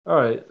All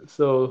right,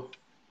 so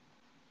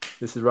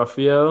this is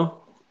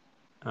Raphael.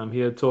 I'm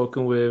here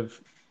talking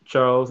with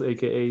Charles,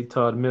 aka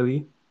Todd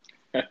Millie,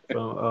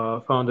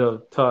 from founder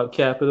of Todd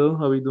Capital.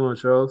 How we doing,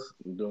 Charles?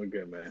 I'm doing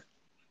good, man.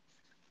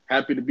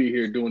 Happy to be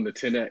here doing the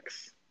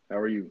 10X. How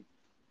are you?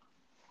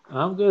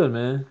 I'm good,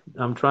 man.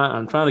 I'm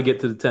trying to get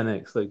to the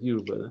 10x like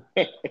you, brother.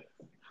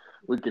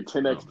 We can Oh,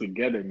 10X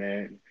together,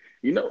 man.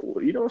 You know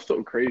what's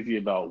so crazy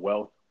about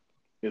wealth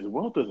is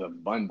wealth is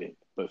abundant,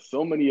 but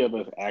so many of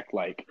us act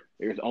like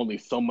there's only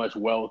so much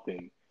wealth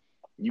and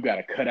you got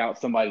to cut out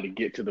somebody to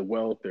get to the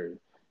wealth, or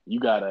you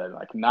got to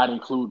like not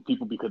include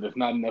people because there's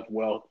not enough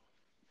wealth.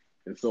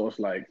 And so it's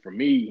like for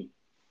me,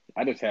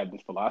 I just have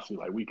this philosophy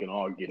like we can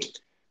all get it.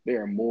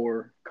 There are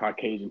more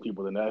Caucasian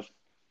people than us,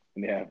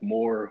 and they have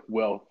more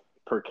wealth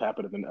per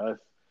capita than us,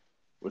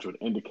 which would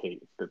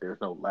indicate that there's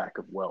no lack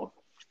of wealth.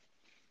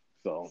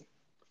 So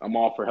I'm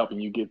all for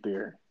helping you get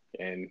there.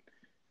 And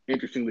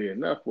interestingly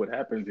enough, what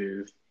happens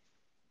is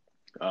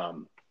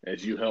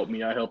as you help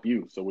me, I help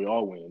you. So we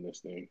all win in this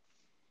thing.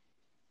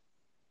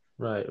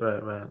 right.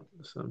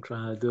 That's what I'm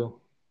trying to do.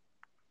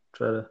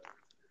 Try to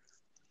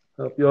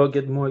help y'all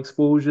get more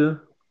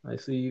exposure. I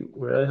see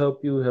where I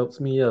help you helps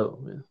me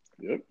out, man.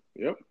 Yep,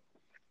 yep,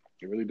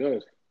 it really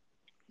does.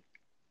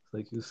 It's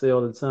like you say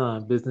all the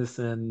time, business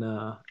and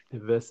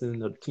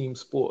investing are team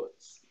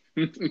sports.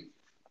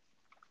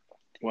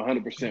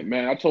 100%.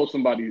 Man, I told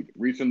somebody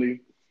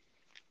recently,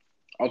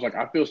 I was like,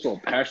 I feel so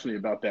passionately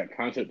about that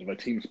concept of a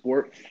team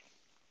sport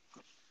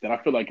that I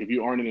feel like if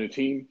you aren't in a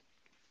team,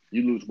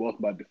 you lose wealth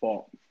by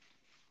default.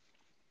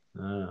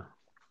 Ah,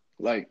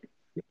 Like,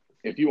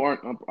 if you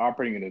aren't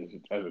operating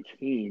as a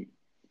team,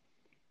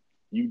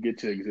 you get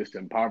to exist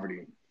in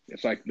poverty.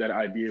 It's like that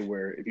idea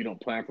where if you don't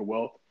plan for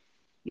wealth,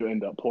 you'll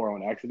end up poor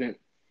on accident.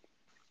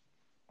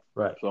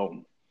 right.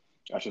 So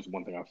that's just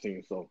one thing I've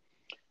seen. So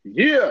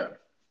yeah,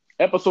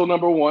 episode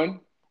number one,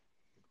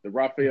 the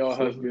Raphael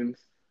Episode Husbands,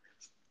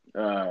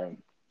 uh,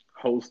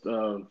 host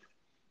of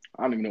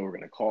I don't even know what we're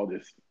gonna call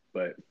this,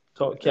 but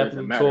Talk it doesn't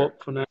Capital matter.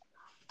 Talk for now.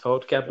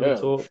 Talk Capital Yeah,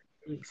 Talk.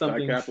 Sky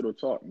Something. Capital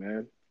Talk,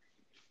 man.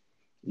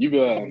 You've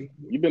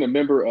been a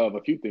member of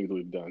a few things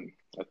we've done.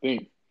 I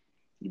think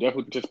you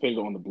definitely participated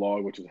on the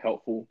blog, which is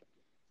helpful.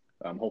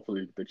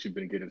 Hopefully that you've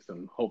been getting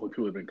some. Hopefully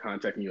people have been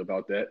contacting you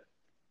about that.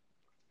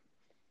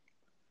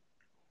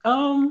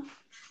 Um,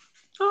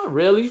 Not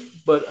really,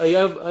 but I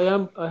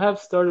have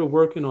started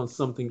working on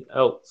something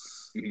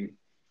else.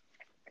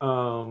 Hmm.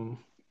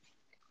 Um,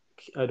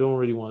 I don't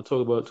really want to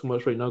talk about it too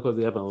much right now because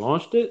they haven't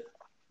launched it,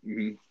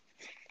 Hmm.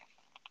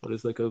 but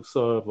it's like a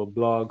sort of a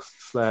blog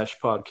slash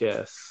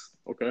podcast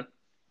Okay,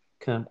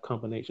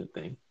 combination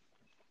thing.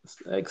 It's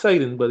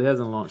exciting, but it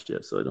hasn't launched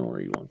yet, so I don't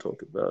really want to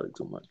talk about it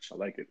too much. I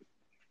like it.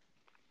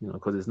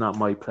 Because it's not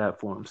my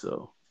platform.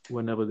 So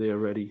whenever they're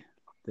ready,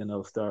 then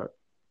I'll start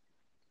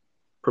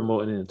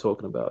promoting it and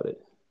talking about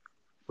it.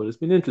 But it's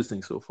been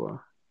interesting so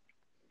far.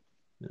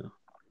 Yeah,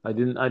 I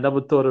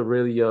never thought of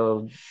really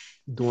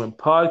doing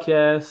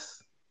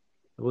podcasts.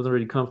 I wasn't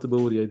really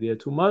comfortable with the idea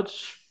too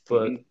much,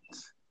 but Hmm.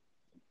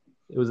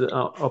 it was an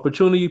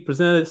opportunity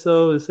presented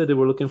itself. They said they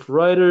were looking for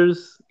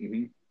writers.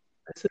 Hmm.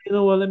 I said, you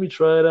know what, let me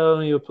try it out.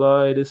 And you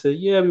apply. They said,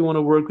 yeah, we want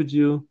to work with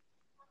you.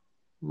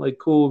 I'm like,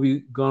 cool. We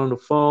got on the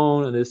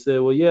phone, and they said,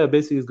 well, yeah,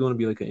 basically it's going to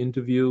be like an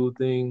interview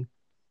thing,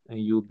 and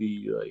you'll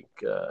be like,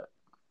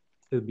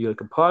 it'll be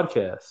like a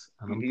podcast.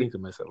 And I'm Hmm. thinking to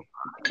myself,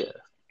 podcast.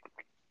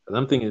 And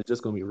I'm thinking it's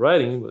just going to be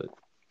writing, but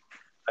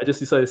I just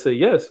decided to say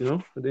yes.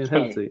 I didn't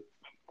hesitate.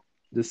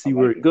 Just I see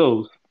where like it it.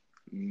 goes.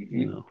 You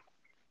Hmm. know.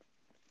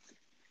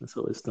 And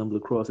so I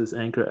stumbled across this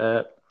Anchor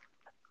app.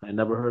 I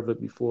never heard of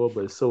it before,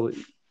 but it's so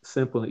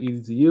simple and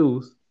easy to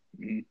use.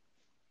 Hmm.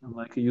 I'm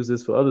like, I could use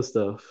this for other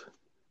stuff,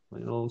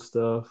 my own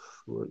stuff,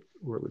 work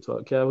with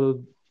Talk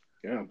Capital.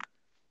 Yeah,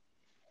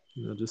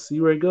 Just see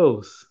where it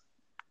goes.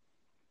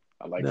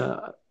 I like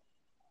it.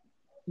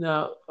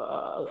 Now,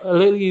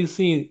 lately you've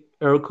seen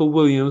Erica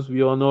Williams.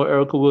 We all know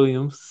Erica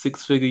Williams,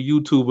 six-figure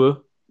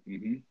YouTuber.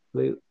 Hmm.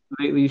 Late,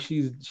 Lately,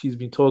 she's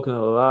been talking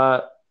a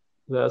lot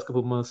the last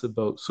couple of months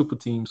about super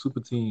teams.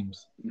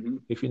 Hmm.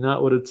 If you're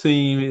not with a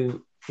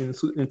team in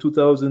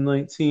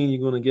 2019,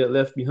 you're gonna get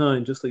left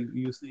behind, just like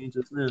you were saying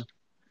just now.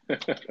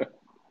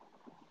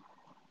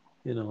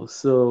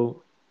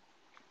 So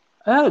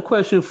I had a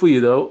question for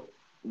you though.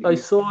 I Hmm.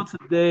 saw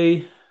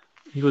today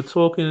you were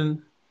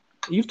talking.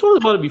 You've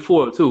talked about it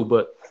before too,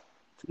 but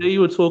today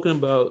you were talking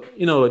about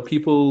like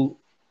people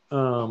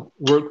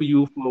work with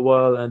you for a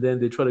while and then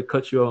they try to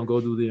cut you out and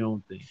go do their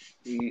own thing.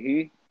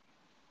 Hmm.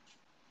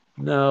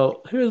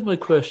 Now, here's my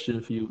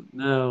question for you.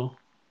 Now,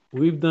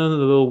 we've done a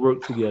little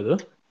work together.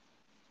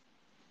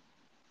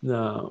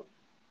 Now,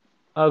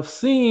 I've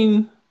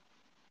seen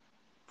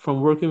from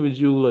working with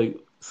you like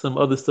some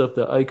other stuff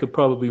that I could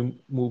probably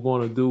move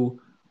on and do,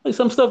 like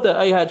some stuff that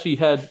I actually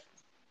had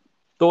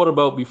thought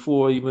about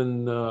before I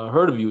even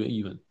heard of you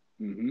even.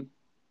 Hmm.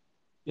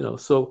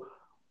 So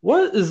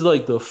what is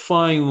like the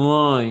fine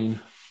line?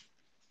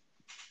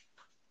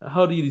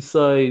 How do you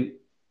decide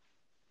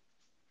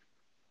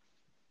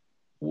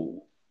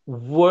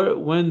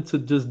when to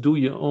just do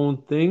your own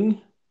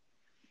thing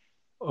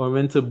or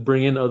meant to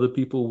bring in other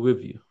people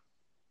with you?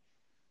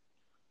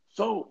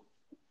 So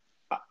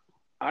I,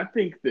 I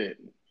think that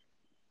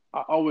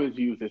I always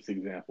use this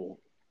example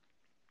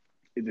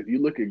is if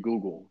you look at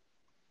Google,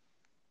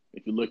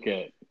 if you look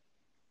at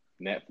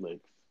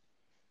Netflix,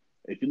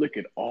 if you look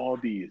at all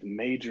these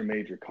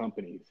major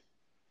companies,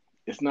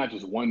 it's not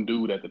just one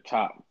dude at the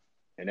top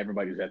and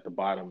everybody's at the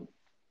bottom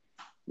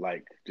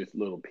like just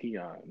little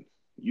peons.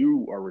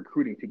 You are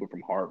recruiting people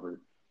from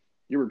Harvard.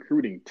 You're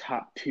recruiting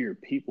top tier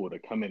people to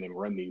come in and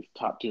run these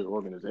top tier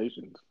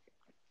organizations.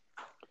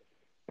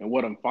 And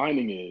what I'm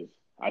finding is,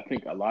 I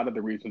think a lot of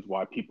the reasons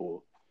why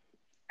people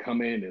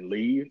come in and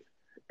leave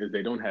is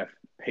they don't have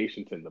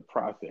patience in the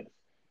process.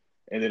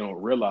 And they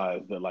don't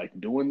realize that, like,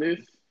 doing this,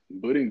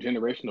 building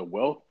generational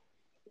wealth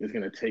is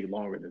going to take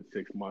longer than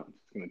 6 months.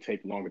 It's going to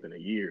take longer than a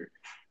year.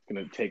 It's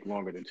going to take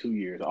longer than 2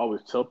 years. I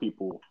always tell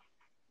people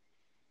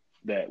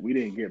that we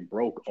didn't get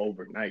broke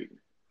overnight.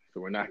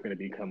 So we're not going to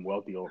become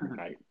wealthy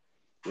overnight.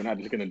 We're not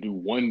just going to do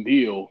one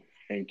deal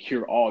and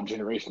cure all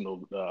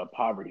generational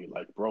poverty.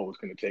 Like, bro, it's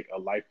going to take a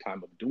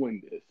lifetime of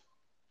doing this.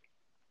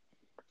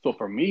 So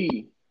for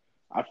me,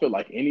 I feel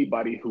like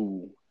anybody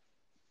who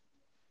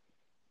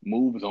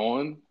moves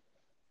on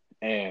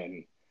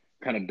and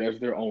kind of does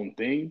their own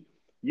thing,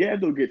 yeah,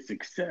 they'll get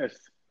success.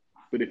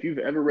 But if you've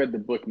ever read the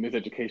book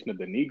Miseducation of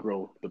the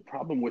Negro, the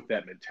problem with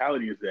that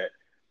mentality is that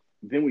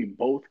then we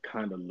both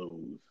kind of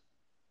lose.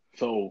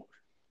 So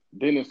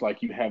then it's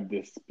like you have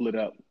this split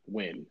up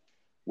win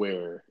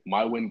where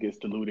my win gets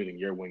diluted and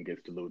your win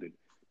gets diluted.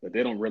 But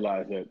they don't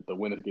realize that the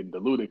win is getting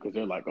diluted because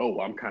they're like, oh,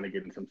 I'm kind of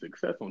getting some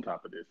success on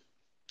top of this.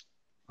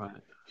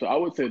 Right. So I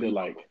would say that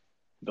like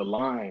the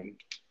line,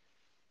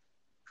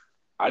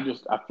 I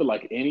feel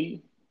like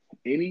any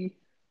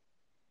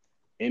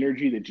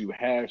energy that you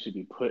have should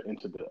be put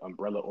into the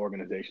umbrella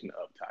organization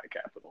of Tide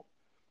Capital.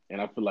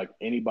 And I feel like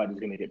anybody's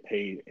going to get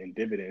paid in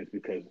dividends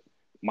because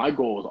my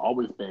goal has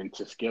always been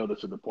to scale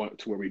this to the point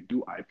to where we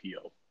do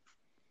IPO.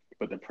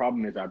 But the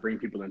problem is I bring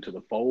people into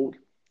the fold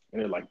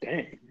and they're like,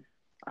 dang,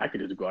 I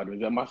could just go out and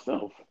invest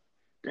myself.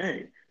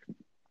 Dang,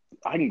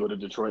 I can go to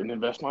Detroit and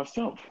invest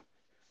myself.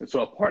 And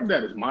so a part of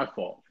that is my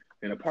fault.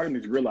 And a part of me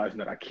is realizing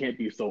that I can't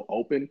be so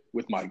open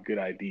with my good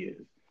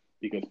ideas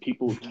because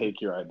people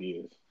take your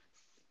ideas.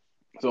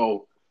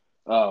 So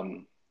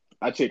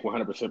I take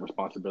 100%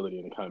 responsibility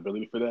and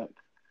accountability for that.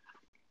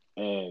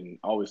 And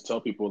I always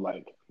tell people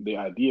like the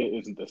idea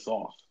isn't the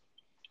sauce.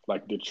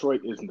 Like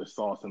Detroit isn't the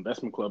sauce.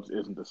 Investment clubs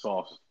isn't the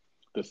sauce.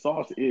 The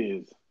sauce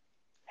is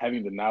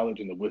having the knowledge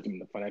and the wisdom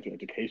and the financial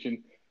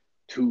education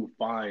to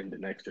find the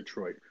next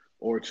Detroit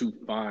or to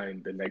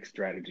find the next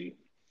strategy.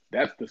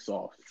 That's the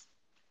sauce.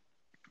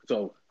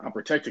 So I'm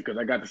protected because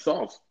I got the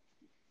sauce.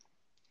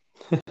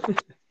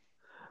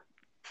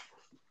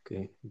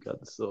 Okay, you got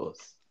the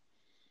sauce.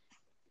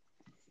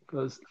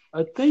 Because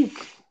I think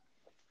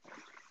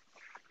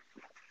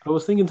I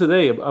was thinking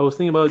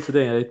about it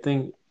today, and I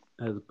think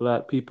as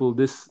black people,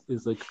 this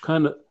is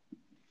kind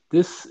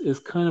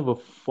of a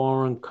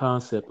foreign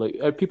concept.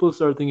 Like people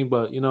start thinking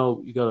about, you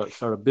gotta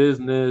start a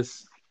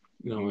business,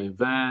 Mm-hmm.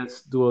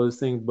 invest, do all these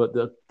things, but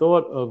the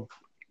thought of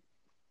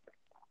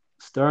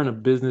starting a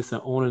business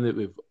and owning it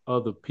with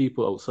other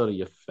people outside of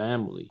your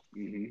family,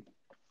 Mm-hmm.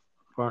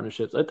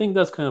 partnerships, I think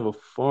that's kind of a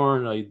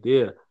foreign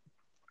idea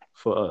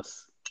for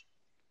us.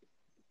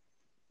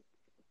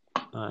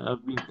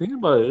 I've been thinking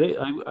about it.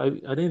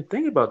 I didn't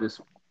think about this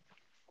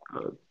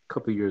a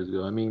couple of years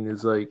ago. I mean,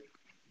 it's like,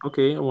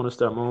 okay, I want to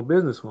start my own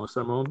business. I want to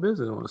start my own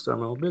business. I want to start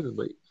my own business,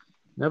 but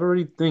never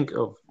really think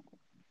of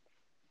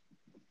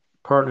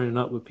partnering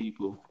up with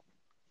people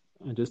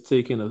and just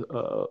taking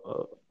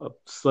a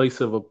slice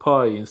of a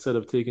pie instead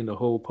of taking the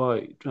whole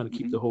pie, trying to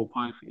keep Mm-hmm. the whole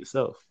pie for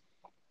yourself.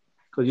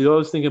 Because you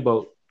always think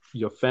about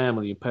your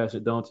family and pass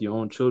it down to your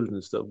own children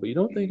and stuff, but you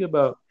don't think Mm-hmm.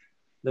 about,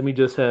 let me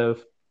just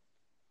have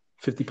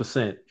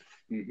 50%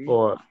 Mm-hmm.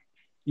 or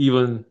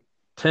even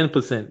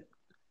 10%.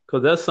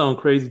 Because that sounds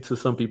crazy to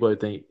some people, I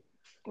think.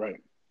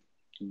 Right.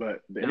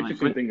 But the They're like,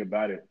 interesting thing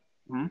about it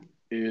hmm?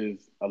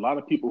 is a lot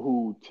of people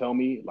who tell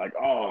me like,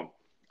 oh,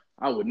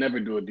 I would never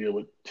do a deal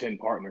with 10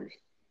 partners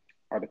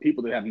are the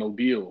people that have no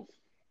deals.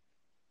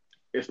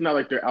 It's not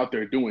like they're out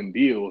there doing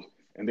deals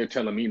and they're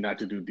telling me not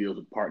to do deals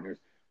with partners.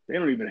 They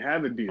don't even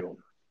have a deal.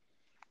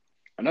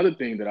 Another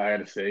thing that I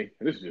had to say,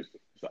 and this is just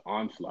it's an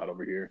onslaught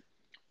over here.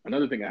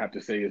 Another thing I have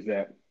to say is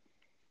that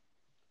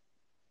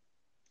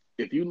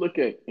if you look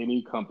at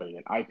any company,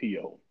 an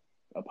IPO,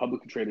 a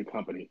publicly traded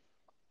company,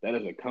 that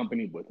is a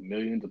company with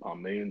millions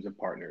upon millions of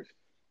partners.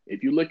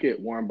 If you look at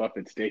Warren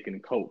Buffett's stake in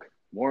Coke,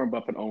 Warren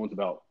Buffett owns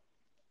about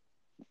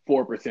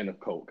 4% of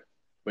Coke,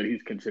 but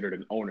he's considered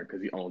an owner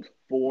because he owns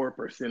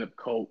 4% of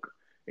Coke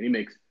and he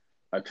makes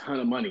a ton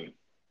of money.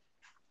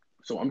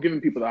 So I'm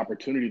giving people the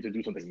opportunity to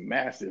do something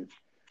massive,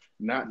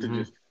 not to Hmm.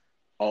 just,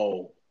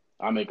 oh,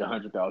 I make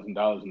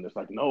 $100,000 and it's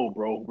like, no,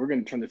 bro, we're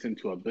going to turn this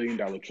into $1 billion,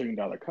 $1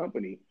 trillion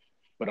company.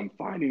 But I'm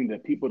finding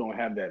that people don't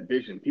have that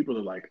vision. People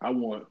are like, I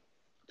want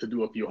to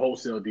do a few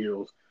wholesale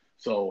deals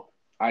so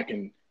I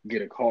can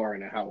get a car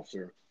and a house,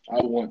 or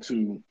I want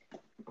to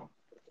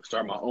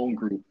start my own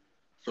group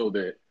so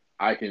that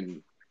I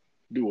can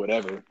do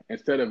whatever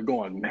instead of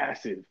going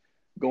massive,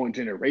 going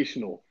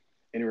generational,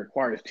 and it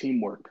requires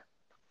teamwork.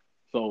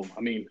 So,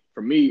 I mean,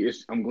 for me,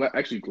 I'm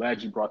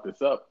glad you brought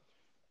this up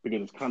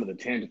because it's kind of the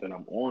tangent that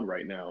I'm on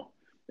right now,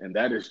 and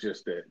that is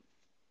just that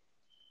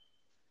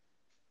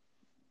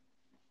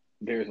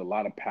there's a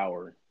lot of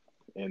power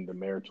in the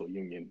marital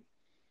union.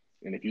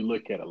 And if you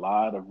look at a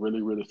lot of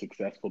really, really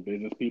successful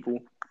business people,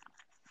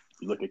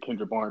 you look at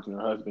Kendra Barnes and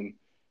her husband,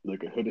 you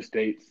look at Hood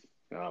Estates,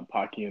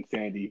 Pocky and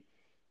Sandy,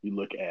 you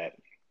look at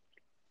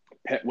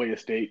Petway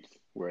Estates,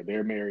 where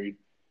they're married,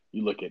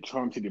 you look at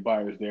Charm City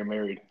Buyers, they're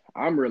married.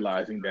 I'm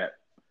realizing that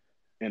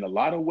in a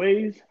lot of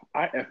ways,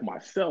 I F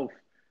myself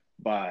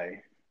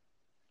by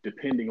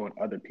depending on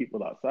other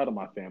people outside of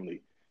my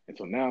family. And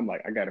so now I'm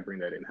like, I got to bring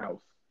that in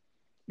house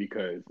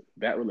because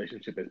that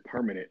relationship is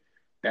permanent.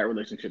 That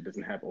relationship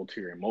doesn't have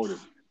ulterior motive.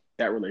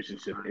 That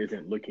relationship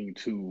isn't looking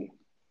to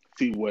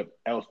see what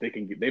else they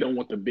can get. They don't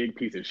want the big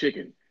piece of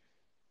chicken.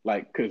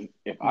 Like, because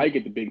if I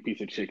get the big piece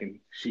of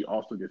chicken, she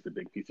also gets the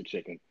big piece of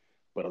chicken.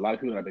 But a lot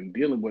of people that I've been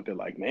dealing with, they're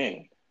like,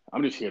 man,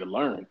 I'm just here to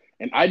learn.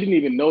 And I didn't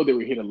even know they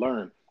were here to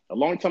learn. A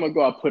long time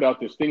ago, I put out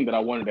this thing that I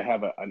wanted to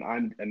have a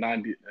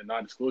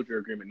non-disclosure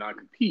agreement,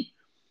 non-compete.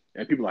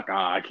 And people are like,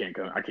 I can't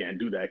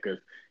do that because,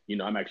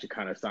 I'm actually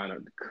kind of signed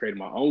up to create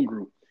my own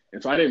group.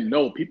 And so I didn't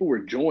know people were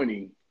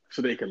joining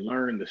so they could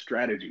learn the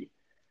strategy.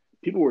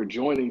 People were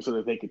joining so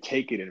that they could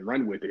take it and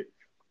run with it,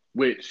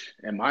 which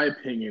in my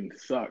opinion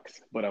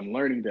sucks. But I'm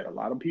learning that a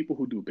lot of people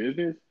who do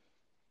business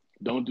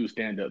don't do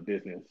stand-up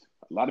business.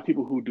 A lot of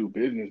people who do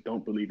business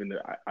don't believe in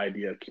the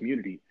idea of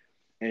community.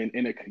 And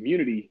in a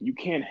community, you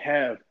can't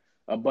have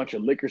a bunch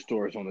of liquor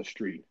stores on the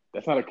street.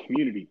 That's not a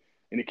community.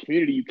 In a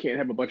community, you can't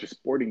have a bunch of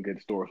sporting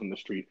goods stores on the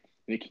street.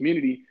 In a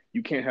community,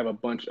 you can't have a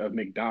bunch of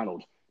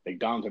McDonald's.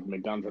 McDonald's after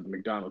McDonald's after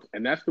McDonald's.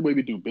 And that's the way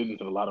we do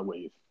business in a lot of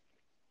ways.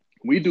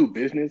 We do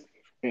business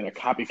in a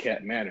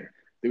copycat manner.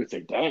 They would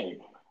say, dang,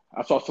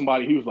 I saw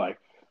somebody, he was like,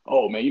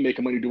 oh man, you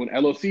making money doing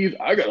LLCs?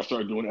 I got to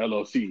start doing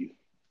LLCs.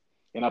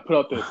 And I put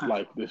out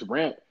this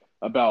rant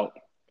about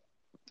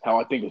how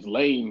I think it's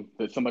lame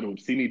that somebody would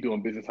see me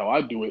doing business how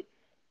I do it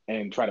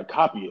and try to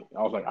copy it.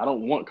 I was like, I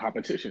don't want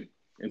competition.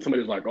 And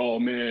somebody was like, oh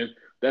man,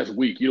 that's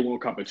weak. You don't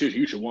want competition.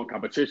 You should want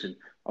competition.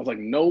 I was like,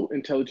 no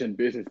intelligent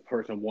business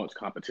person wants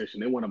competition.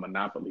 They want a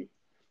monopoly.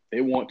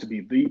 They want to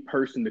be the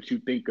person that you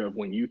think of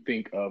when you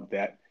think of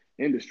that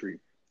industry.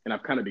 And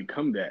I've kind of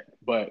become that.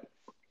 But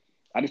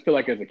I just feel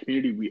like as a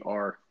community, we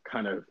are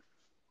kind of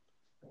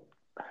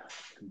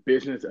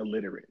business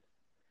illiterate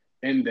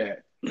in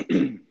that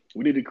we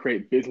need to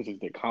create businesses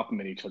that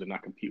complement each other,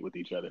 not compete with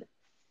each other.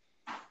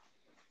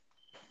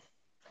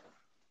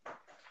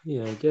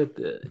 Yeah, I get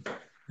that.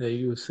 Yeah,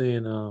 you were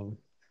saying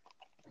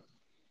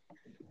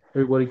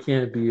everybody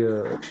can't be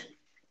a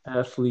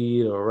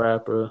athlete or a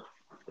rapper.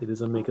 It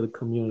doesn't make it a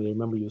community. I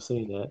remember you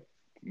saying that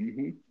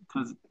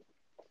because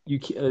you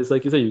can't. It's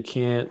like you said, you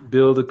can't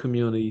build a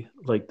community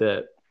like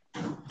that.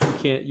 You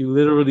can't. You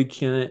literally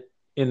can't.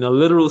 In a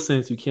literal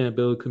sense, you can't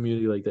build a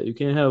community like that. You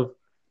can't have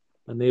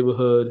a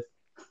neighborhood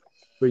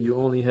where you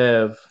only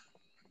have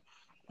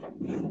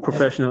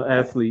professional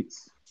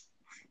athletes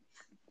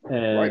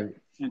and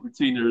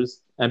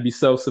entertainers and be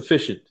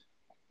self-sufficient.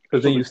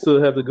 Because then you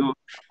still have to go.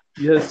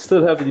 You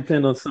still have to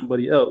depend on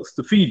somebody else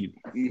to feed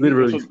you,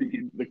 literally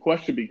speaking. The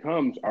question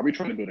becomes: are we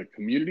trying to build a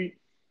community,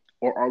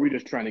 or are we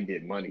just trying to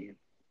get money?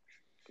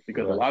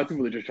 Because a lot of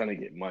people are just trying to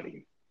get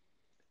money.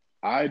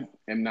 I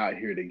am not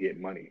here to get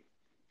money.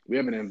 We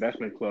have an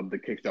investment club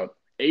that kicks out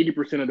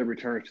 80% of the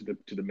returns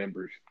to the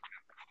members.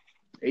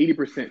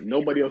 80%.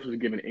 Nobody else is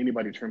giving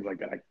anybody terms like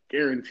that. I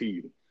guarantee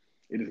you,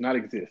 it does not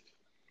exist.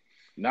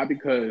 Not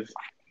because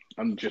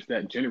I'm just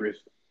that generous,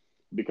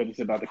 because it's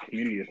about the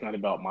community. It's not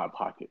about my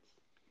pockets.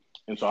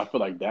 And so I feel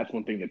like that's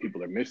one thing that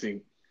people are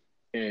missing.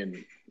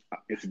 And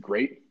it's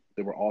great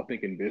that we're all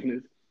thinking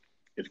business.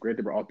 It's great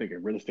that we're all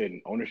thinking real estate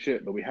and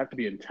ownership, but we have to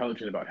be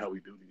intelligent about how we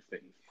do these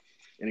things.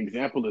 An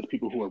example is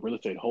people who are real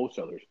estate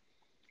wholesalers.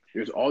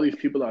 There's all these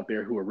people out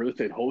there who are real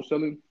estate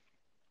wholesaling,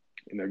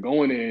 and they're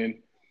going in,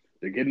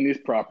 they're getting these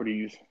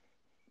properties,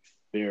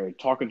 they're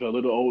talking to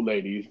little old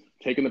ladies,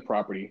 taking the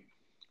property,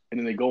 and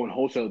then they go and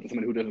wholesale it to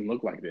somebody who doesn't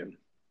look like them.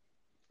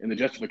 And the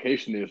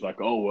justification is like,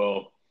 oh,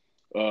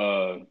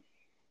 well,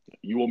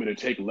 you want me to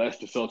take less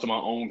to sell to my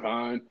own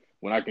kind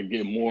when I can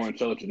get more and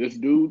sell it to this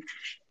dude?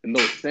 And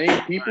those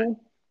same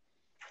people,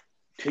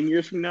 10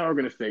 years from now, are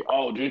going to say,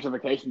 oh,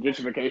 gentrification,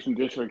 gentrification,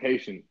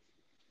 gentrification.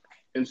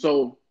 And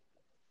so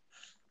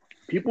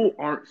people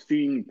aren't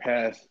seeing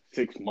past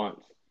 6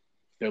 months.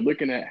 They're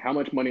looking at how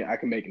much money I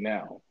can make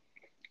now.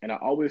 And I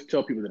always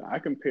tell people that I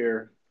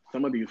compare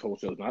some of these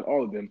wholesalers, not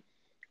all of them,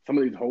 some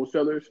of these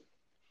wholesalers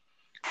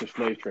to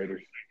slave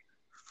traders,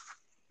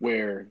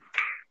 where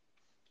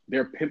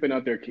they're pimping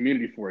out their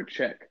community for a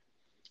check.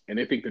 And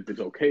they think that it's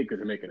okay because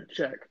they're making a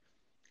check.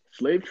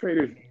 Slave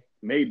traders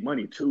made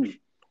money too.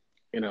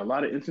 In a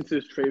lot of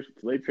instances,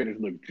 slave traders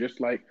look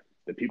just like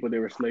the people they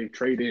were slave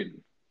trade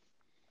in.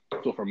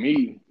 So for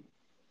me,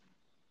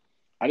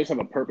 I just have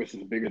a purpose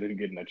that's bigger than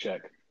getting a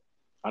check.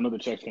 I know the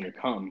check's going to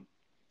come,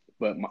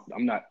 but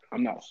I'm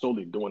not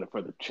solely doing it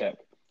for the check,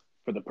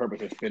 for the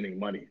purpose of spending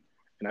money.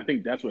 And I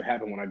think that's what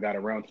happened when I got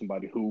around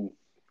somebody who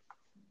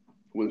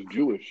was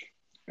Jewish,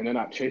 and they're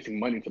not chasing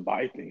money to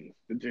buy things.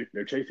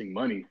 They're chasing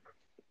money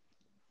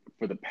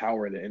for the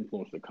power and the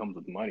influence that comes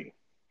with money.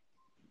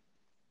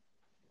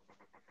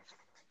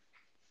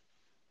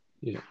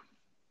 Yeah.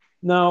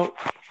 Now,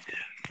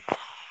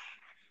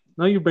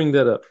 now you bring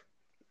that up.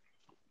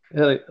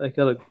 I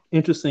got an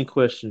interesting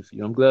question for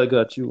you. I'm glad I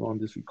got you on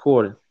this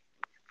recording.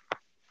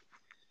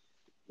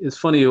 It's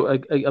funny.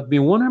 I've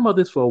been wondering about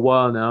this for a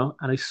while now,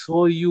 and I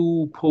saw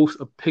you post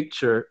a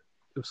picture.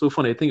 It was so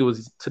funny. I think it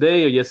was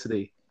today or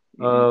yesterday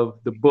Mm-hmm. of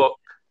the book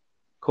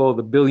called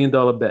The $1 Billion Bet.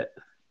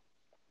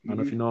 I don't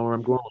know if Mm-hmm. you know where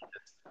I'm going with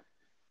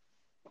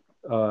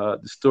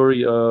this. The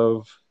story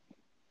of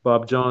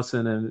Bob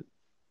Johnson and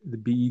the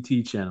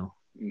BET channel.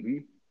 Mm-hmm.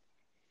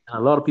 And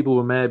a lot of people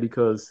were mad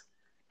because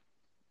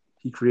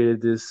he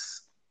created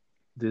this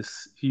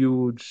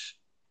huge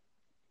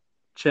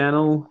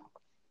channel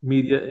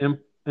media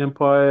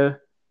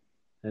empire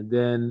and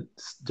then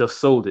just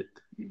sold it,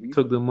 Mm-hmm.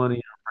 took the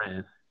money and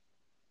ran.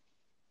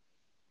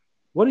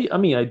 What do you? I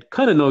mean, I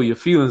kind of know your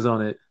feelings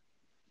on it,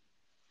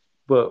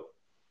 but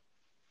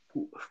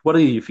what are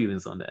your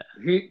feelings on that?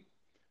 Mm-hmm.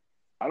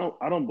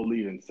 I don't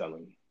believe in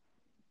selling.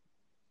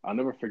 I'll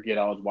never forget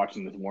I was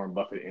watching this Warren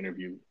Buffett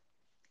interview,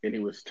 and he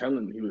was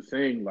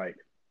saying like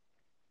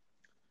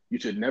you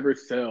should never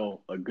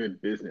sell a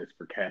good business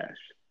for cash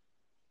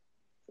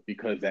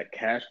because that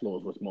cash flow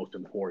is what's most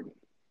important.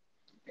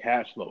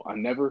 Cash flow. I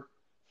never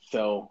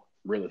sell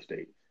real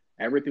estate.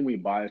 Everything we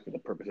buy is for the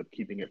purpose of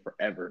keeping it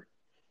forever.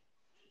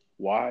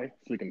 Why?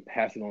 So we can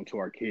pass it on to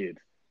our kids.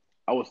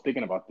 I was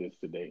thinking about this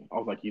today. I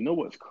was like, you know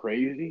what's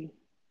crazy?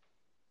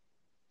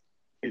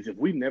 Is if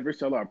we never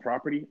sell our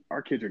property,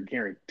 our kids are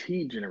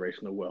guaranteed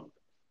generational wealth.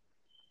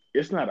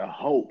 It's not a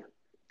hope.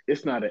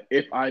 It's not a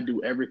if I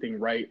do everything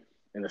right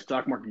and the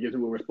stock market gives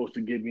me what we're supposed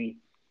to give me.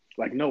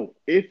 Like, no,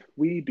 if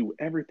we do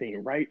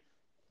everything right,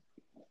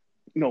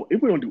 no,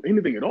 if we don't do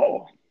anything at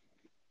all,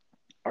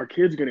 our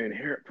kids are going to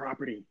inherit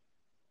property.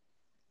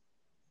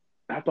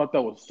 I thought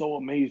that was so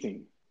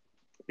amazing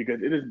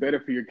because it is better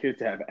for your kids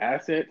to have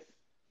assets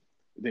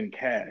than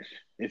cash.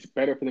 It's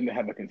better for them to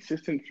have a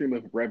consistent stream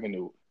of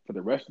revenue for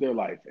the rest of their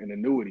life, an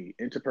annuity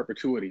into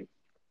perpetuity,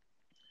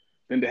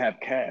 than to have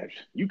cash.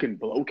 You can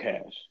blow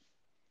cash,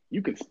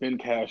 you can spend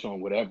cash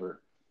on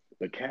whatever,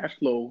 but cash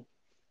flow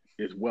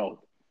is wealth.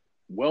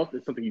 Wealth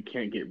is something you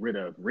can't get rid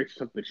of. Rich is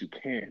something that you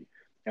can.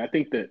 And I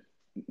think that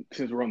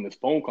since we're on this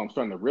phone call, I'm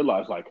starting to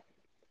realize like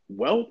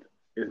wealth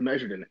is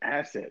measured in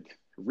assets.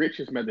 Rich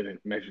is measured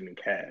in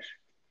cash.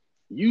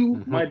 You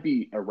Mm-hmm. might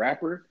be a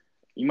rapper,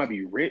 you might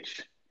be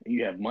rich, and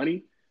you have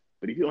money,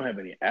 but if you don't have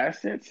any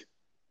assets,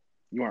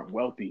 you aren't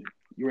wealthy.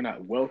 You are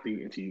not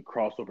wealthy until you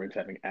cross over into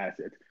having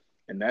assets.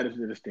 And that is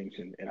the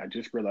distinction. And I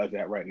just realized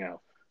that right now.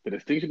 The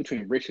distinction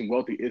between rich and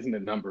wealthy isn't a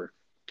number,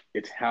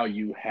 it's how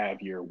you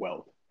have your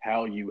wealth,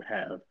 how you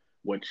have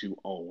what you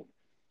own.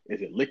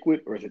 Is it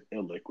liquid or is it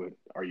illiquid?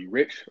 Are you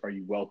rich? Or are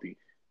you wealthy?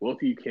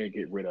 Wealthy you can't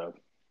get rid of.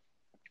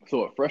 So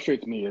what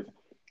frustrates me is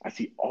I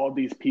see all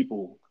these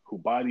people who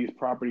buy these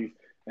properties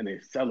and they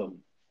sell them.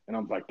 And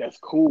I'm like, that's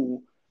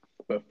cool.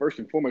 But first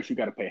and foremost, you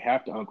got to pay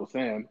half to Uncle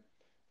Sam.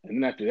 And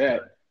then after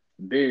that,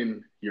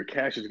 then your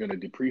cash is going to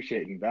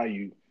depreciate in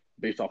value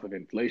based off of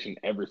inflation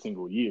every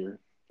single year.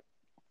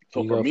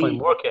 So You for gotta find me,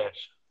 more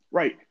cash.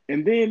 right.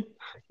 And then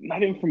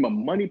not even from a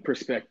money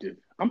perspective,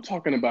 I'm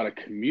talking about a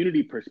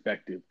community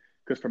perspective.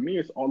 Because for me,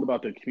 it's all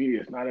about the community.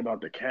 It's not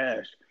about the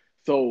cash.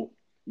 So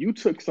you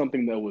took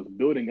something that was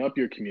building up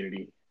your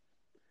community,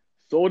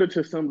 sold it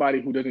to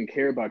somebody who doesn't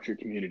care about your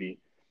community,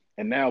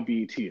 and now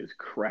BET is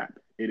crap.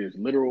 It is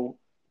literal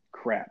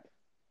crap.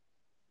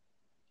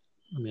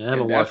 I mean, I And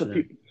haven't that's watched what it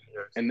in people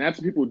years. and that's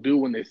what people do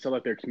when they sell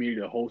out their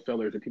community to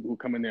wholesalers and people who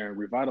come in there and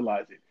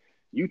revitalize it.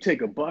 You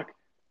take a buck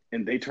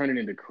and they turn it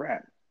into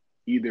crap.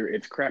 Either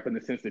it's crap in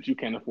the sense that you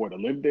can't afford to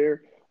live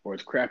there, or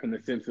it's crap in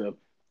the sense of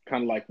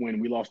kind of like when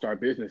we lost our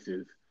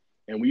businesses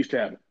and we used to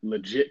have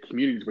legit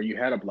communities where you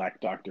had a black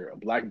doctor, a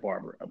black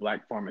barber, a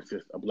black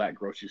pharmacist, a black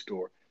grocery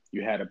store.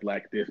 You had a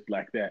black this,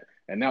 black that.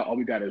 And now all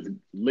we got is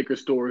liquor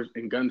stores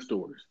and gun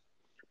stores.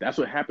 That's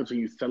what happens when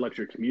you sell out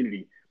your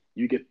community.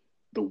 You get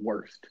the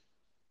worst.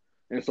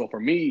 And so for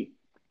me,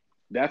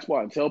 that's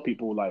why I tell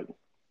people like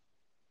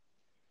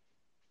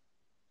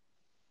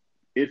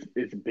it's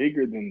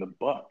bigger than the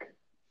buck.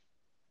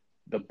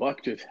 The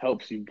buck just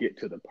helps you get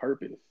to the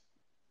purpose.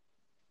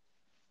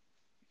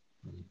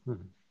 Mhm.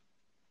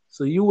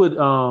 So you would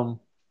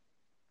lump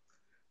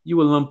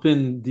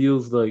in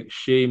deals like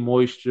Shea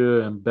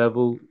Moisture and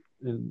Bevel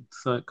in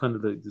kind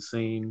of the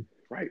same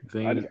Right. I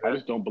vein as just I that.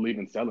 just don't believe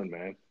in selling,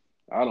 man.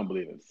 I don't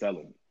believe in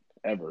selling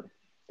ever.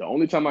 The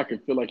only time I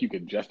could feel like you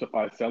could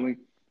justify selling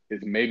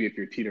is maybe if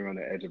you're teetering on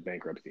the edge of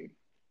bankruptcy.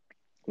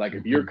 Like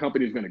if your Mm-hmm.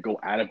 company is going to go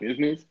out of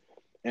business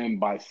and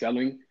by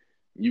selling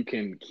you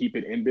can keep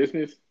it in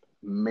business,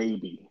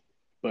 maybe.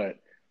 But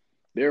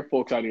there are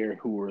folks out here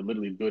who are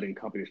literally building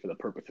companies for the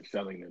purpose of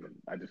selling them,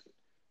 and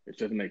it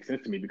doesn't make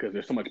sense to me because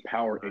there's so much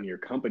power in your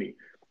company.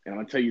 And I'm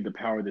gonna tell you the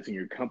power that's in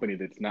your company.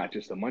 That's not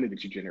just the money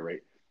that you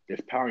generate.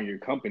 There's power in your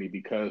company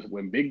because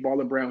when Big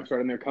Baller Brown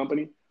started their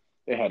company,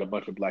 they had a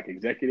bunch of black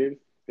executives.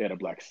 They had a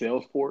black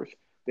sales force.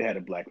 They had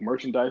a black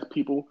merchandise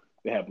people.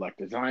 They had black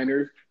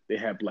designers. They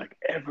had black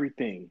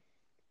everything.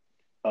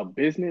 A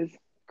business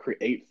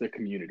creates the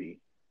community.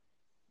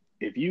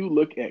 If you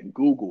look at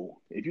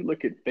Google, if you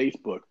look at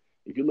Facebook,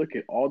 if you look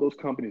at all those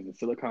companies in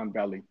Silicon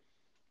Valley,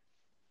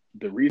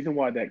 the reason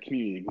why that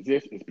community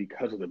exists is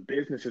because of the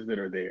businesses that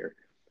are there.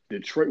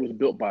 Detroit was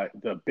built by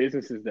the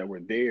businesses that were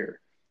there.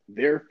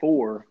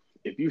 Therefore,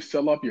 if you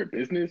sell off your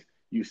business,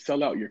 you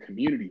sell out your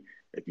community.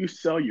 If you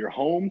sell your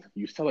homes,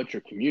 you sell out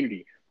your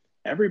community.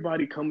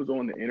 Everybody comes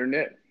on the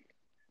internet,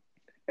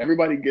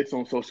 everybody gets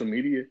on social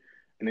media,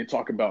 and they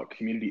talk about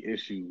community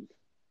issues,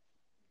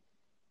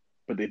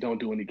 but they don't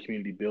do any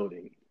community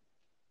building.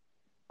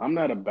 I'm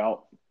not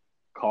about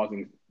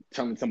causing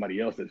telling somebody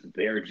else it's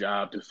their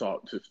job to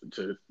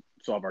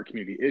solve our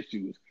community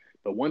issues.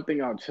 But one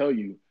thing I'll tell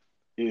you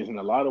is in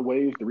a lot of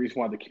ways the reason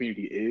why the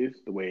community is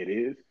the way it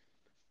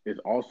is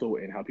also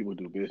in how people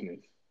do business.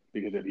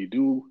 Because if you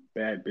do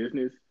bad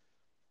business,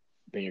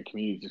 then your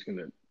community is just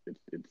gonna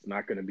it's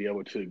not gonna be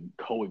able to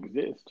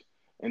coexist.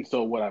 And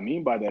so what I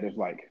mean by that is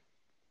like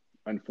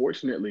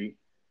unfortunately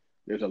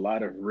there's a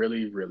lot of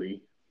really,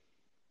 really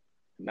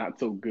not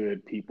so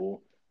good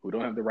people who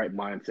don't have the right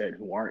mindset,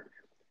 who aren't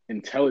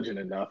intelligent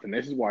enough. And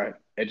this is why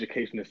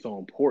education is so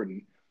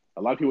important.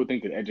 A lot of people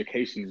think that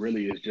education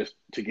really is just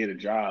to get a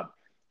job,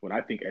 when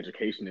I think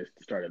education is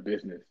to start a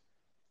business.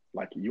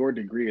 Like your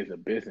degree is a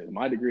business.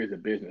 My degree is a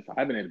business. I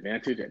have an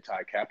advantage at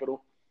Tide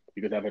Capital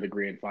because I have a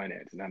degree in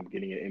finance and I'm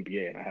getting an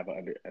MBA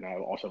and I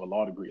also have a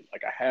law degree.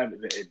 Like I have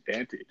the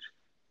advantage.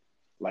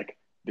 Like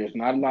there's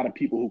not a lot of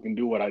people who can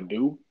do what I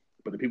do,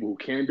 but the people who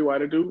can do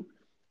what I do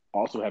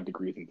also have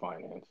degrees in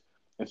finance.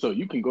 And so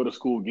you can go to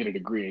school, get a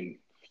degree, and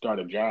start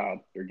a job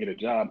or get a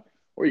job,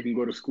 or you can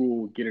go to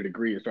school, get a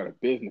degree, and start a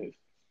business.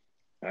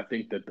 And I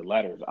think that the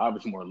latter is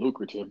obviously more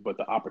lucrative, but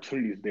the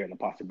opportunity is there and the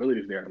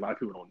possibilities there. And a lot of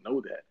people don't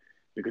know that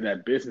because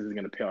that business is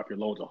going to pay off your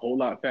loans a whole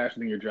lot faster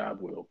than your job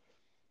will.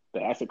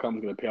 The asset company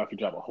is going to pay off your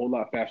job a whole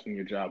lot faster than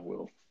your job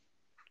will.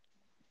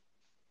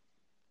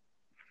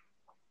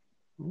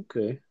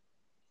 Okay.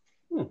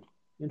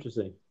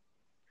 Interesting.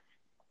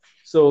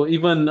 So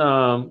even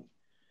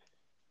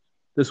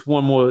this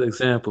one more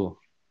example.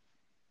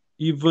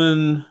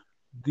 Even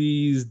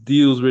these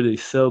deals where they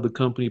sell the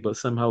company but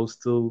somehow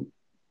still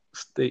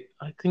stay.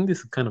 I think this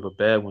is kind of a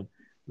bad one.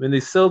 When they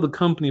sell the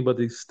company but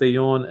they stay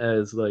on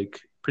as like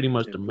pretty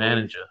much the Employees.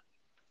 manager.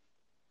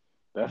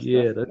 That's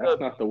Yeah, that's that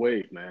that's not the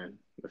wave, man.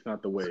 That's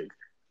not the wave.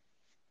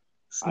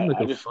 seems I,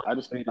 like I a just I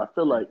just frustrated I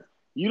feel like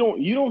you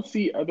don't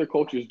see other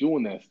cultures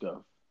doing that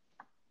stuff.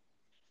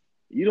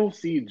 You don't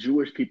see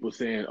Jewish people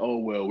saying, "Oh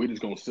well, we're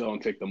just gonna sell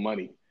and take the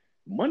money."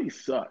 Money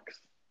sucks.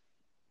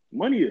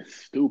 Money is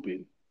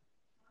stupid.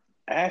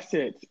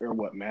 Assets are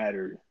what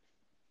matter.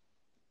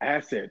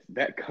 Assets,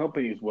 that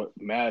company is what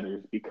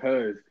matters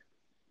because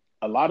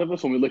a lot of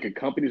us, when we look at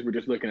companies, we're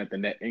just looking at the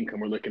net income.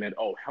 We're looking at,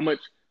 oh, how much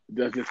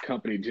does this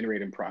company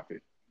generate in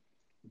profit?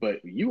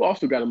 But you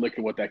also got to look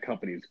at what that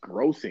company is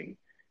grossing.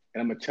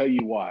 And I'm going to tell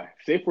you why.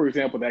 Say, for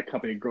example, that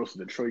company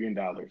grosses $1 trillion,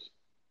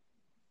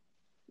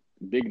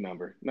 big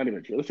number, not even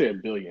a trillion, let's say a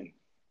billion,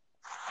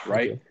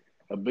 right? okay.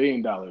 $1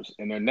 billion.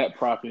 And their net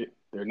profit,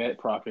 or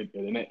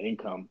their net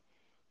income,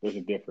 there's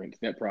a difference.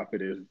 Net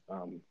profit is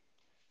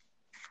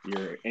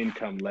your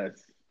income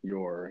less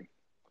your,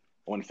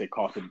 I want to say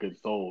cost of goods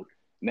sold.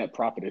 Net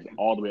profit is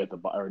all the way at the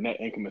bottom, or net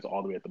income is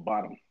all the way at the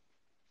bottom.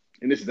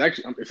 And this is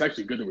actually, it's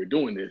actually good that we're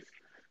doing this.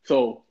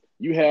 So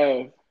you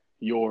have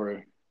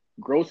your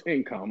gross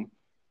income,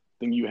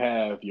 then you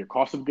have your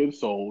cost of goods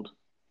sold,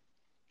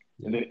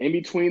 and Yeah. then in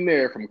between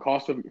there, from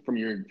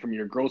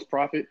your gross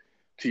profit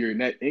to your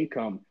net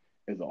income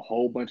is a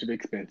whole bunch of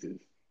expenses.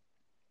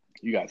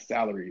 You got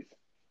salaries,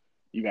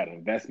 you got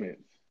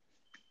investments,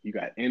 you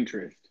got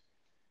interest,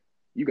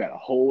 you got a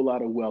whole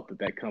lot of wealth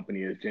that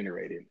company has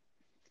generated,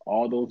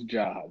 all those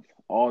jobs,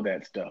 all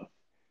that stuff.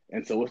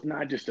 And so it's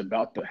not just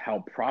about the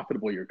how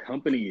profitable your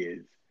company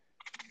is.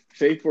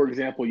 Say, for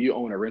example, you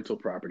own a rental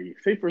property.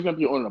 Say, for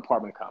example, you own an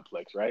apartment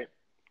complex, right?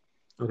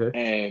 Okay.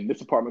 And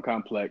this apartment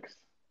complex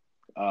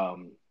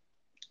um,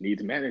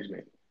 needs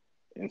management.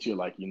 And so you're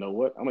like, you know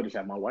what? I'm gonna just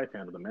have my wife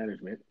handle the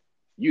management.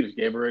 You just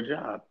gave her a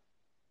job,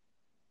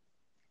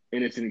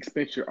 and it's an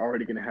expense you're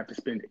already gonna have to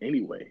spend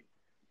anyway.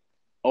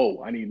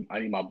 Oh, I need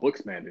my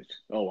books managed.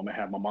 Oh, I'm gonna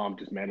have my mom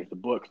just manage the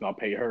books, and I'll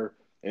pay her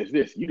as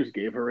this. You just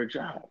gave her a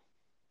job.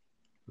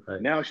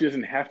 Right. Now she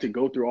doesn't have to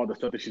go through all the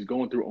stuff that she's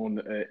going through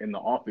in the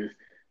office,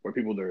 where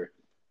people are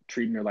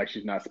treating her like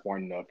she's not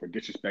smart enough or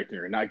disrespecting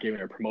her, or not giving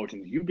her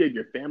promotions. You gave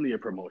your family a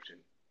promotion,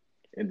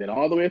 and then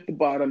all the way at the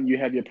bottom, you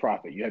have your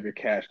profit, you have your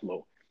cash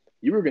flow.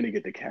 You were going to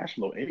get the cash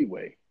flow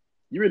anyway.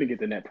 You're going to get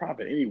the net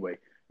profit anyway.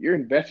 Your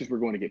investors were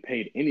going to get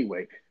paid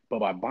anyway. But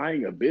by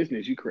buying a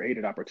business, you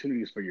created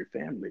opportunities for your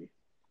family.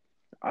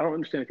 I don't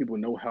understand if people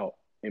know how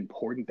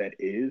important that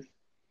is,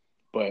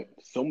 but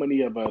so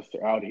many of us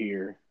are out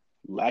here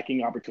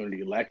lacking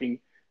opportunity, lacking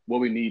what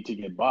we need to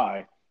get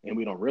by, and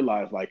we don't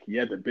realize like,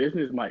 yeah, the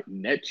business might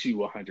net you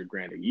 100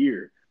 grand a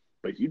year,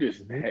 but you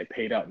just Mhm. had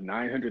paid out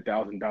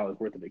 $900,000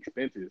 worth of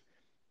expenses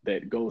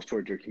that goes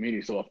towards your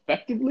community. So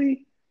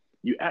effectively,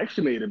 you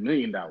actually made $1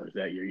 million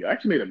that year. You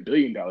actually made $1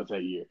 billion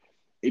that year.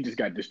 It just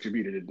got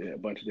distributed in a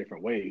bunch of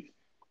different ways.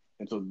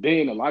 And so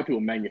then a lot of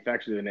people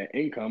manufacture the net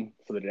income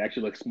so that it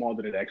actually looks smaller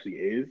than it actually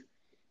is,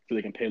 so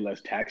they can pay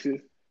less taxes.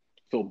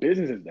 So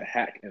business is the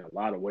hack in a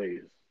lot of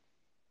ways.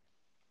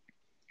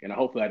 And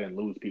hopefully I didn't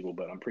lose people,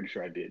 but I'm pretty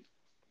sure I did.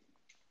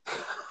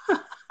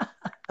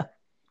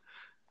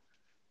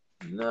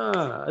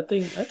 Nah, I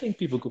think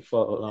people could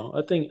follow along.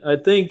 I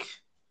think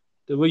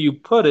the way you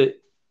put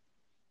it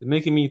is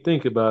making me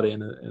think about it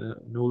in a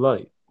new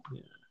light.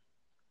 Yeah,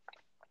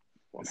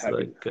 Well, I'm it's happy.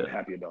 like I'm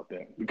happy about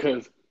that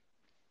because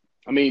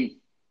I mean,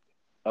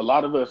 a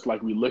lot of us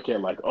like we look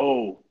at like,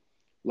 oh,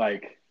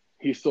 like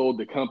he sold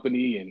the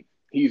company and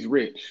he's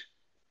rich,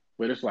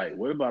 but it's like,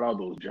 what about all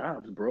those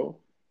jobs, bro?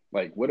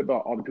 Like, what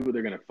about all the people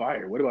they're gonna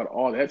fire? What about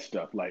all that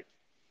stuff? Like,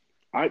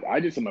 I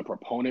just am a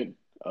proponent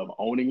of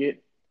owning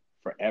it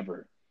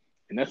forever.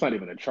 And that's not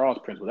even a Charles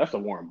principle. That's a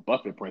Warren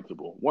Buffett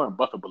principle. Warren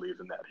Buffett believes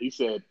in that. He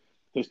said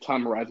his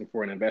time horizon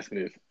for an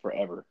investment is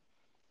forever.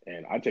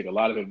 And I take a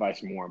lot of advice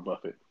from Warren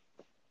Buffett.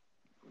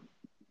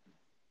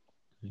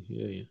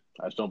 yeah.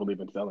 I just don't believe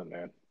in selling,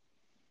 man.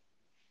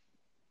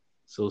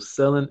 So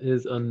selling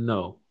is a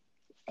no.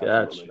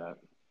 Absolutely Gotcha. not.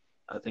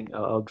 I think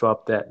I'll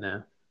drop that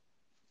now.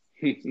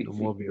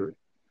 So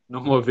no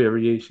more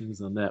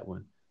variations on that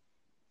one.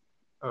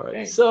 All right.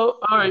 Dang. So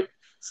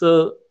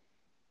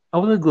I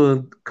wasn't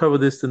going to cover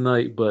this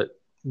tonight, but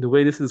the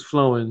way this is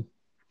flowing,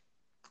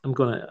 I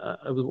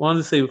wanted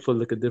to save it for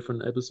like a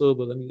different episode,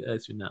 but let me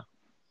ask you now.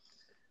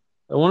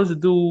 I wanted to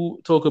do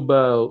talk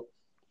about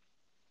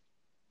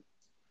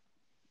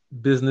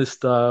business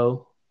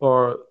style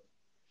or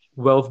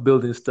wealth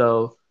building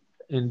style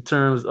in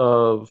terms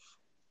of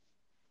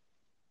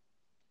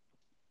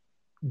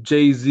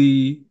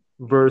Jay-Z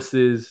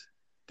versus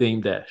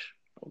Dame Dash.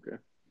 Okay.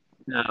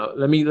 Now,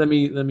 let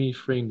me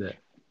frame that.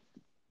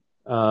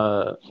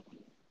 Uh,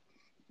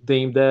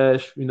 Dame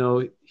Dash,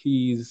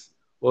 he's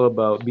all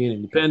about being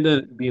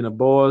independent, being a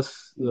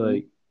boss, Mm-hmm.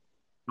 like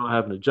not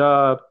having a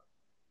job.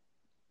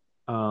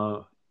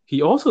 Uh,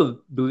 he also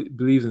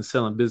believes in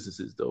selling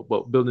businesses, though,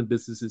 but building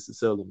businesses to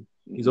sell them.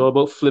 He's Mm-hmm. all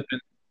about flipping.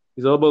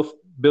 He's all about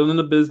building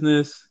a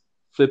business,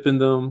 flipping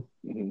them,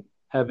 Mm-hmm.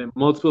 having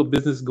multiple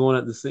businesses going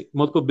at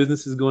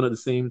the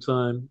same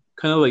time.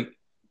 Kind of like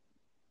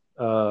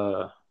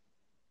uh,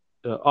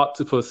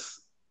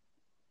 octopus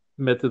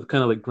method,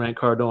 kind of like Grant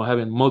Cardone,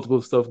 having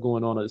multiple stuff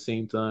going on at the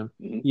same time.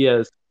 Mm-hmm. He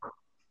has,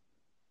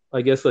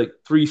 I guess, like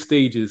three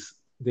stages.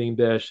 Dame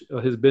Dash,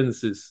 his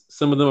businesses.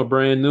 Some of them are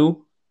brand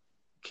new,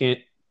 can't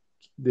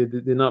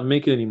they're not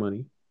making any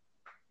money.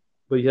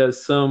 But he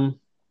has some.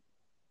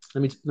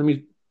 Let me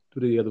do it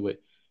the other way.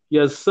 He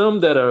has some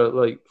that are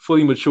like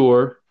fully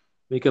mature,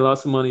 making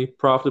lots of money,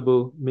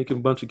 profitable, making a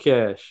bunch of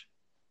cash.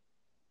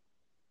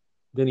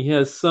 Then he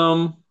has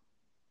some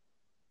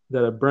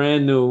that are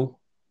brand new,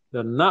 that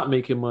are not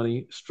making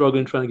money,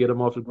 struggling trying to get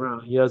them off the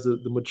ground. He has the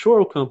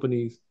mature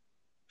companies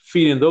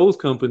feeding those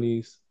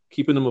companies,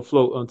 keeping them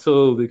afloat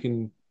until they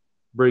can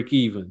break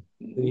even.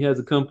 Then Mm-hmm. he has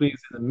the companies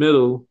in the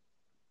middle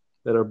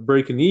that are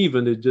breaking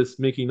even. They're just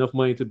making enough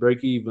money to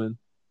break even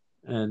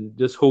and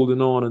just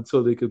holding on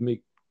until they could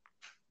make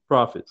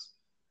profits.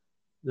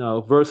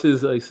 Now,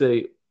 versus I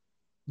say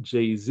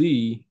Jay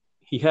Z,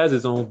 he has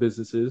his own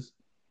businesses,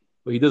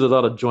 but he does a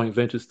lot of joint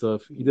venture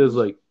stuff. He does Mm-hmm.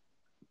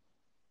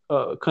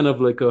 like kind of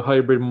like a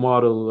hybrid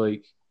model,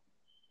 like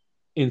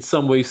in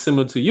some ways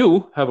similar to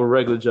you, have a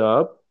regular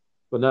job,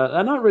 but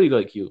not really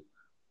like you.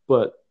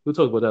 But we'll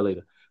talk about that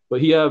later.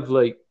 But he have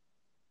like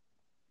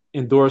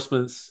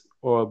endorsements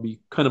or be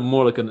kind of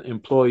more like an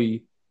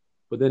employee,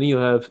 but then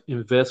he'll have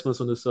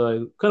investments on the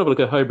side, kind of like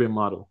a hybrid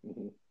model.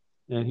 Mm-hmm.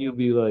 And he'll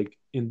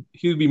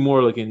be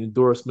more like an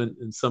endorsement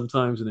and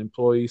sometimes an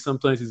employee.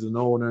 Sometimes he's an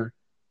owner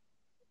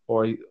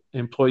or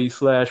employee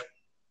slash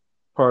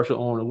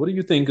partial owner. What do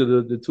you think of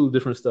the two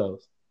different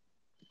styles?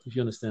 If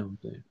you understand what I'm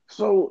saying.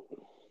 So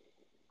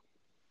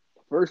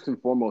first and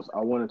foremost,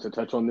 I wanted to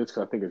touch on this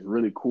because I think it's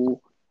really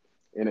cool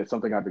and it's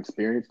something I've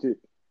experienced.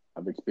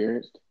 I've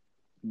experienced,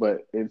 but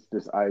it's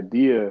this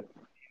idea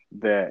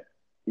that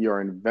your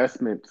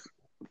investments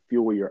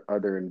fuel your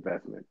other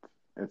investments.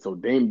 And so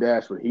Dame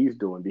Dash, what he's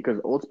doing, because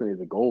ultimately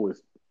the goal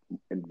is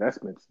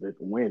investments that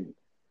win.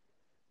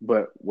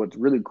 But what's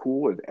really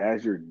cool is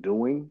as you're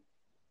doing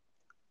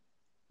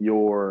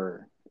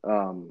your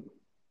um,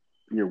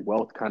 your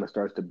wealth kind of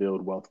starts to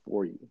build wealth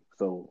for you.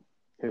 So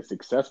his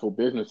successful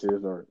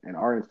businesses, or in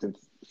our instance,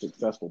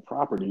 successful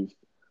properties,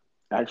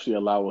 actually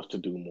allow us to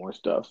do more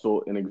stuff.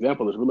 So an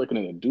example is we're looking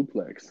at a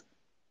duplex,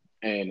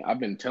 and I've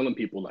been telling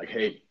people like,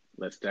 hey,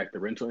 let's stack the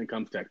rental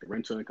income, stack the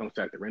rental income,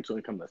 stack the rental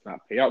income. Let's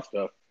not pay out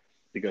stuff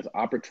because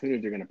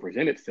opportunities are going to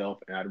present itself,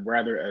 and I'd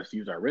rather us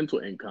use our rental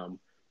income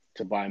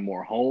to buy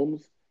more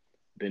homes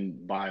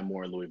than buy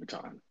more Louis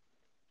Vuitton.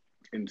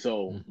 And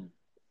so Mm-hmm.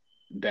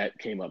 that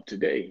came up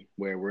today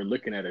where we're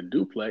looking at a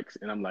duplex,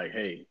 and I'm like,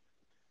 hey,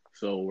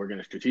 so we're going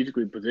to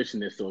strategically position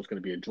this so it's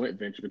going to be a joint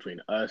venture between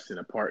us and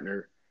a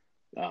partner.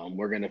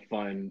 We're going to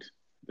fund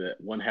the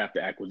one half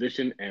the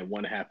acquisition and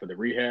one half of the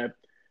rehab.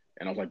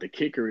 And I was like, the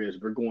kicker is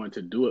we're going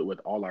to do it with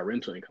all our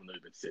rental income that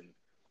we've been sitting.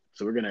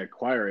 So we're going to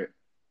acquire it.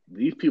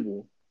 These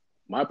people,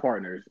 my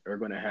partners, are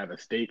going to have a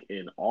stake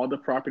in all the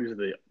properties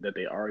that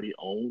they already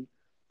own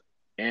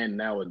and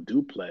now a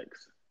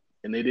duplex.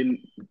 And they didn't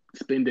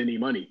spend any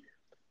money.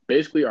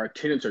 Basically, our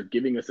tenants are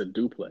giving us a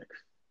duplex.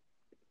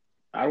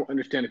 I don't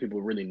understand if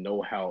people really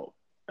know how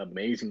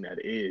amazing that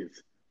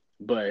is.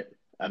 But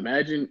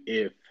imagine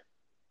if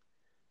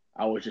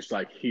I was just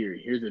like,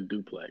 here's a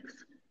duplex,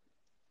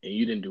 and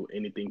you didn't do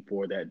anything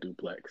for that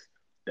duplex.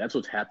 That's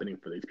what's happening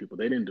for these people.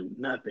 They didn't do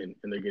nothing,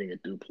 and they're getting a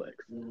duplex.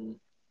 Mm-hmm.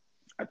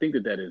 I think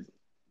that is,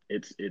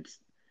 it's.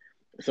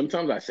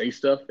 Sometimes I say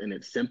stuff and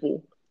it's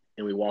simple,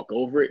 and we walk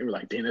over it, and we're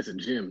like, "Damn, that's a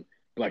gym."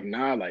 But like,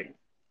 nah, like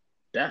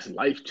that's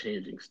life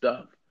changing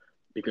stuff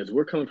because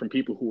we're coming from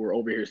people who are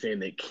over here saying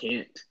they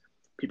can't.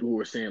 People who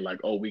are saying like,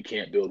 "Oh, we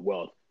can't build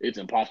wealth. It's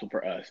impossible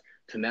for us."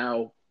 To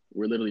now,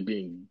 we're literally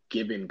being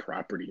given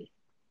property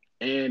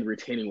and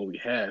retaining what we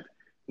have.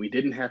 We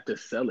didn't have to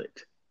sell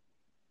it.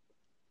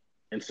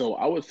 And so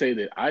I would say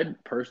that I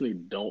personally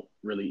don't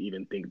really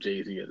even think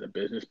Jay-Z is a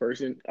business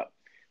person.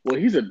 Well,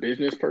 he's a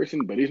business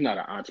person, but he's not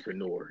an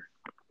entrepreneur.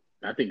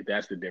 I think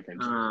that's the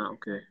difference.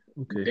 Okay.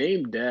 Okay.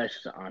 Dame Dash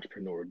is an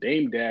entrepreneur.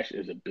 Dame Dash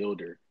is a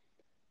builder.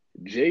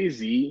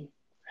 Jay-Z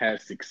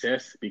has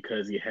success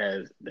because he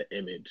has the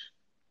image.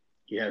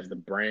 He has the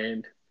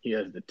brand. He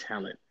has the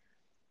talent.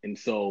 And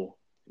so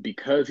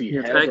because he He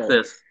has has all,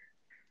 access.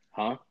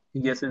 huh? He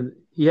gets in.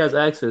 He has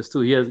access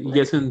too. He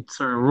gets in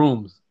certain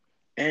rooms.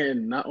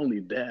 And not only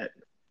that,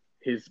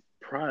 his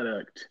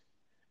product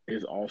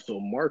is also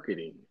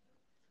marketing.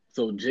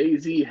 So Jay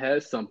Z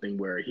has something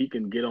where he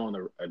can get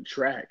on a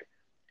track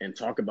and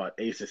talk about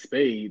Ace of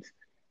Spades,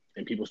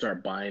 and people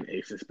start buying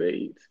Ace of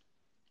Spades.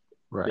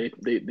 Right.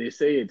 They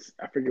say it's,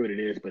 I forget what it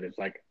is, but it's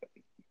like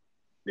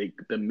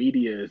the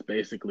media is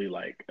basically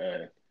like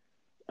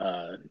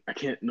I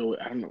can't know,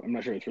 I don't know, I'm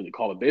not sure what it's really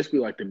called, but basically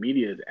like the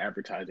media is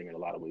advertising in a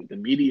lot of ways. The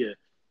media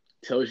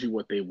tells you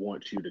what they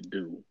want you to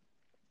do.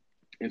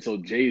 And so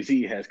Jay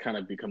Z has kind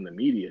of become the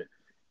media.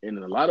 And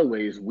in a lot of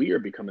ways, we are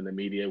becoming the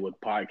media with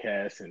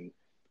podcasts and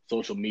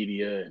social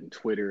media and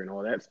Twitter and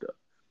all that stuff.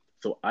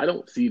 So I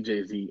don't see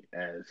Jay Z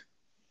as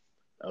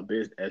a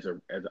business as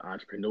an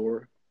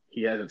entrepreneur.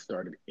 He hasn't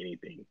started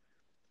anything,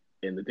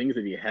 and the things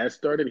that he has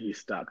started, he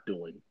stopped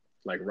doing,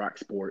 like rock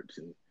sports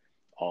and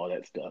all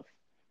that stuff.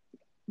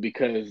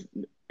 Because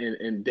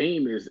and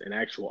Dame is an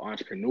actual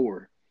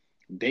entrepreneur.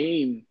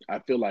 Dame, I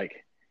feel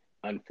like,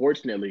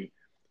 unfortunately,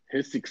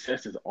 his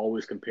success is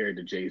always compared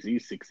to Jay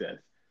Z's success.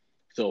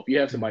 So if you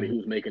have somebody Mm-hmm.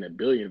 who's making 1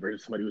 billion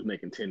versus somebody who's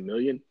making 10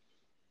 million,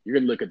 you're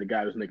gonna look at the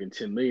guy who's making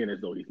 10 million as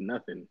though he's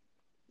nothing,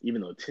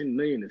 even though 10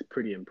 million is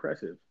pretty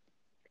impressive.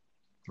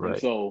 And Right.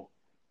 so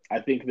I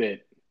think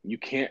that you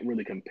can't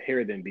really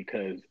compare them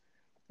because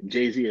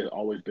Jay Z has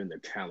always been the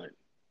talent,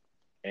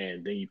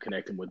 and then you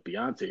connect him with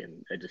Beyonce,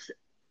 and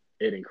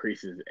it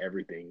increases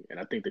everything. And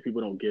I think that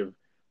people don't give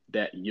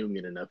that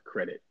union enough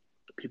credit.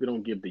 People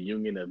don't give the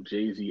union of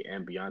Jay Z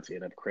and Beyonce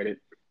enough credit.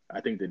 I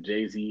think that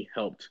Jay Z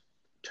helped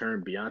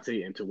turn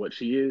Beyonce into what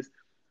she is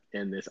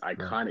and this Right.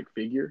 iconic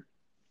figure.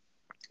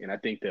 And I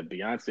think that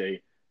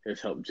Beyonce has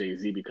helped Jay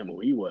Z become who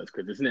he was.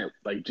 Because isn't that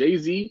like Jay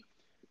Z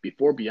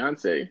before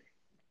Beyonce?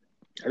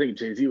 I think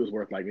Jay Z was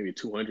worth like maybe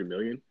 200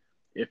 million,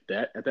 if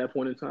that, at that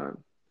point in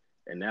time.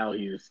 And now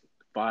he's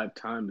 5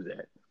 times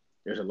that.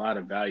 There's a lot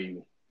of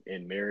value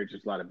in marriage.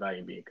 There's a lot of value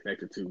in being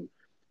connected to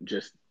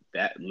just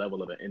that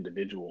level of an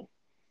individual.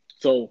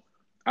 So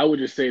I would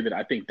just say that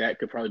I think that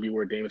could probably be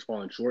where Dame is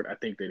falling short. I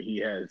think that he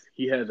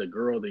has a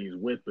girl that he's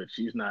with, but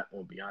she's not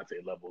on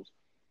Beyonce levels.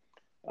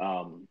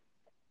 Um,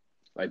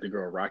 like the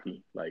girl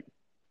Rocky, like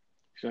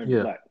she's not even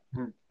Yeah. black.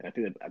 And I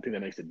think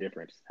that makes a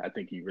difference. I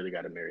think you really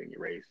got to marry in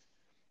your race.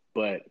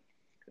 But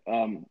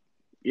um,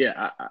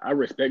 yeah, I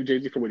respect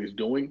Jay Z for what he's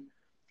doing.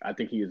 I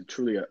think he is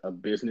truly a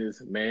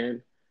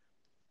businessman,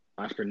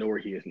 entrepreneur.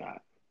 He is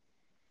not.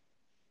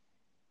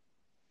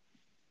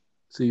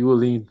 So you will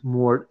lean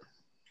more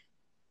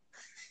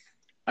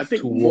I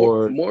think more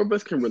toward. more of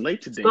us can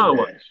relate to Dame Star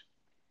Wars. Dash.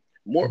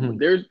 More Mhm.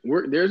 there's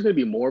going to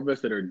be more of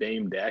us that are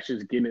Dame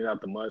Dashes getting it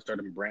out the mud,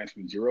 starting from branch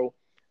from zero,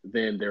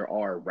 than there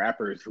are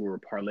rappers who are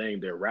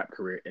parlaying their rap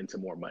career into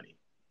more money.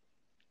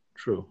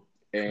 True. True.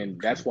 And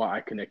that's True. why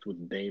I connect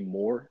with Dame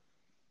more.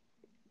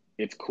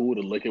 It's cool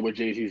to look at what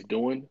Jay Z's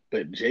doing,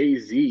 but Jay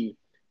Z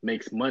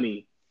makes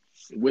money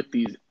with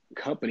these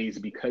companies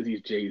because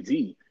he's Jay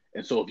Z.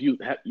 And so if you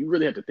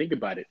really have to think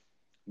about it,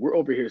 we're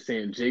over here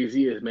saying Jay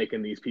Z is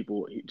making these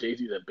people. Jay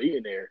Z is a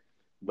billionaire,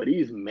 but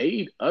he's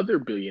made other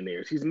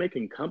billionaires. He's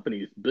making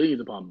companies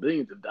billions upon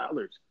billions of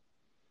dollars.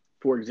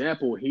 For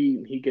example,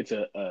 he gets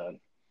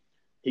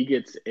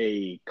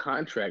a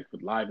contract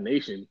with Live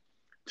Nation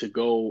to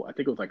go. I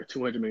think it was like a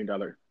 $200 million. I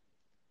think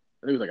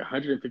it was like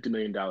 $150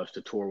 million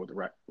to tour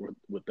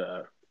with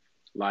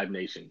Live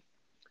Nation.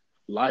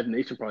 Live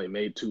Nation probably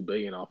made $2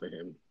 billion off of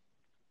him.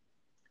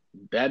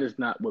 That is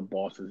not what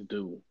bosses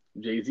do.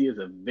 Jay-Z is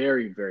a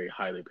very, very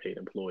highly paid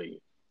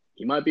employee.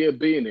 He might be a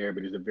billionaire,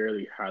 but he's a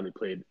very highly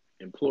paid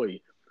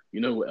employee.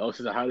 You know who else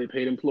is a highly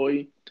paid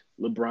employee?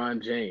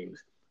 LeBron James.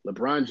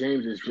 LeBron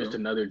James is just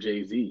another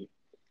Jay-Z,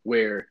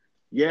 where,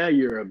 yeah,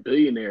 you're a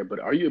billionaire, but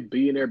are you a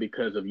billionaire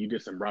because of you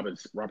did some Robert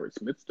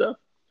Smith stuff?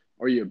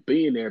 Or are you a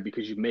billionaire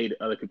because you made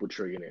other people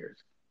trillionaires?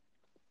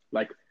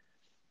 Like,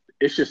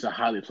 it's just a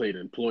highly paid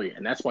employee.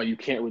 And that's why you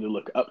can't really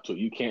look up to it.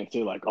 You can't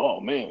say, like,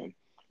 oh, man.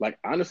 Like,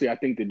 honestly, I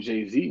think that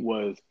Jay-Z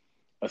was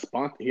a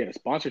sponsor. He had a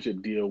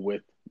sponsorship deal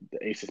with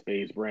the Ace of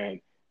Spades brand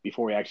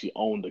before he actually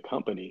owned the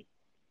company.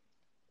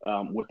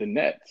 With the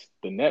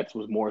Nets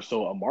was more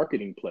so a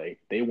marketing play.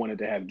 They wanted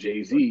to have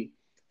Jay-Z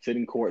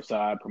sitting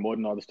courtside,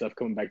 promoting all the stuff,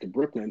 coming back to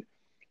Brooklyn.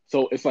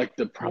 So it's like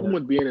the problem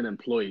with being an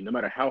employee, no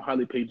matter how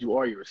highly paid you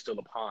are, you're still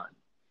a pawn.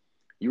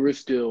 You are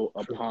still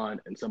a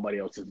pawn in somebody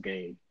else's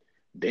game.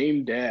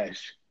 Dame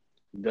Dash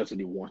does what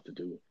he wants to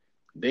do.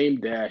 Dame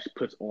Dash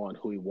puts on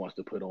who he wants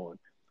to put on.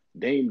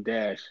 Dame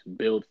Dash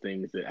builds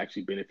things that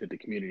actually benefit the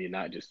community,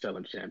 not just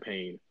selling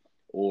champagne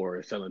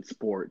or selling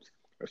sports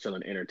or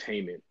selling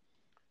entertainment.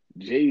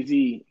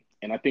 Jay-Z,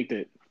 and I think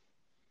that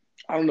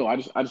I don't know, I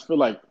just feel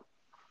like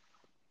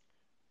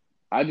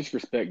I just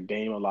respect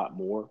Dame a lot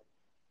more,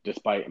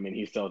 despite, I mean,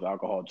 he sells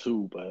alcohol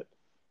too, but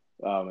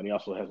and he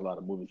also has a lot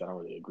of movies. I don't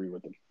really agree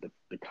with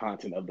the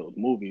content of those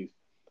movies.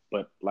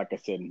 But like I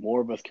said,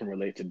 more of us can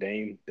relate to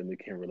Dame than we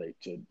can relate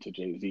to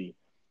Jay-Z.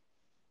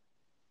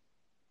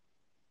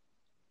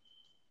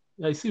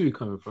 I see where you're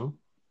coming from.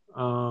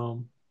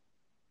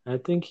 I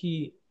think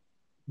he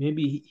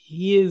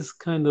is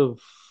kind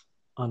of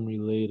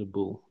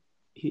unrelatable.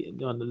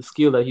 On the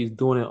scale that he's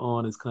doing it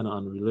on is kind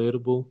of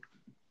unrelatable.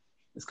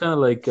 It's kind of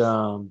like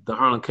the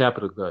Harlem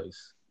Capital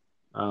guys.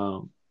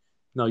 Now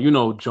you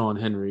know John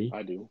Henry.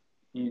 I do.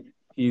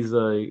 He's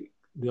like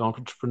the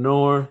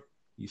entrepreneur.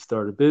 He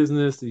started a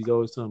business. He's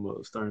always talking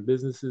about starting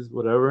businesses,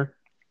 whatever.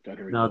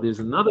 Now there's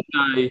another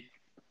guy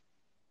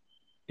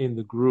in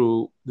the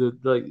group.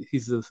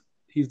 He's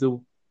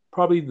the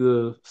probably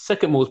the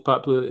second most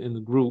popular in the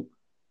group.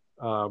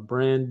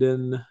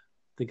 Brandon, I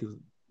think his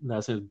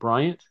last name is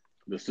Bryant.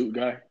 The suit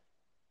guy.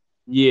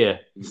 Yeah,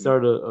 he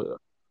started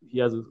he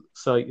has a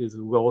site, is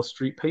a Wall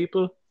Street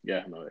paper.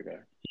 Yeah, I know that guy.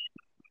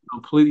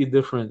 Completely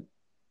different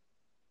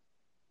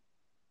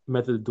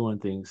method of doing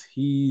things.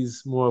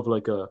 He's more of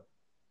like a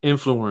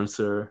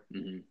influencer,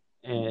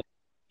 and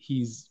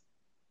he's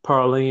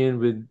parlaying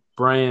with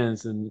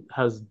brands and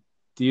has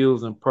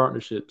deals and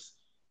partnerships,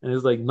 and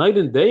it's like night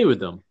and day with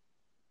them.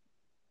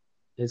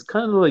 It's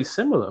kind of like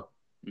similar.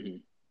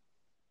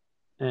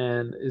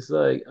 And it's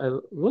like I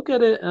look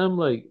at it and I'm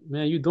like,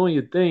 man, you're doing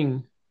your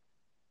thing,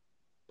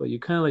 but you're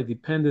kind of like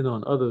dependent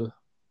on other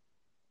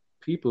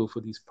people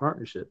for these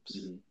partnerships.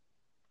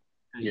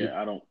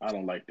 Yeah, I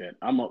don't like that.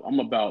 I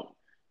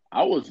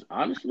was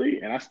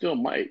honestly, and I still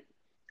might.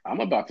 I'm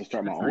about to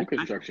start my own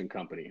construction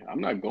company.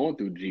 I'm not going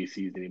through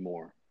GCs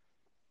anymore.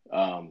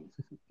 I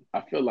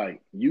feel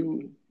like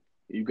you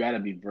got to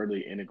be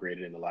vertically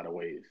integrated in a lot of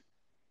ways.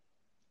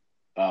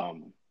 I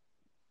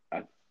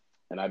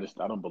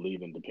don't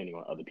believe in depending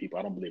on other people.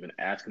 I don't believe in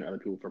asking other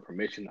people for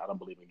permission. I don't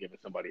believe in giving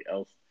somebody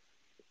else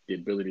the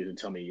ability to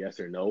tell me yes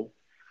or no.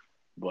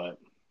 But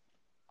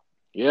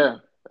yeah,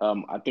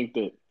 I think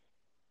that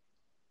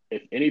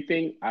if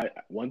anything,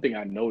 one thing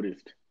I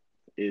noticed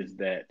is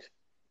that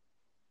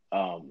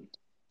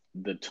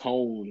the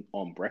tone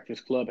on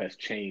Breakfast Club has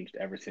changed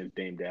ever since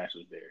Dame Dash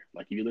was there.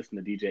 Like if you listen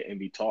to DJ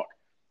Envy talk,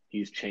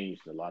 he's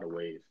changed in a lot of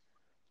ways,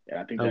 and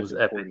I think that's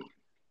important. Epic.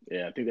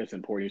 Yeah, I think that's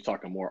important. He's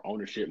talking more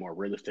ownership, more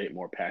real estate,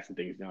 more passing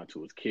things down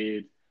to his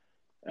kids.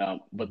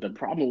 But the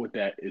problem with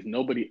that is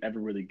nobody ever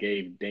really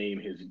gave Dame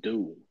his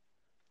due.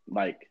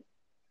 Like,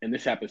 and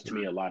this happens to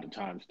me a lot of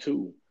times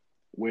too,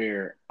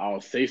 where I'll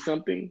say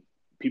something,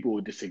 people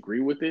will disagree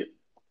with it,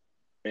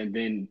 and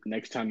then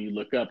next time you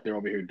look up, they're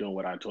over here doing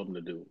what I told them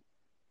to do.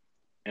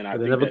 And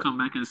they never come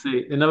back and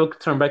say, they never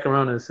turn back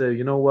around and say,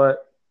 you know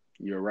what?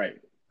 You're right.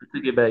 I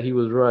take it back. He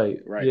was right.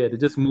 Right. Yeah, they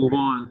just move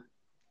on.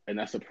 And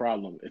that's a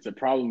problem. It's a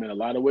problem in a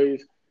lot of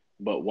ways.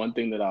 But one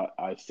thing that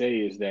I say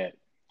is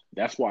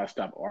that's why I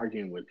stop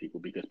arguing with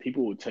people, because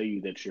people will tell you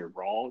that you're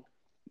wrong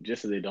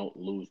just so they don't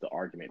lose the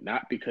argument.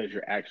 Not because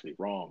you're actually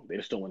wrong. They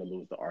just don't want to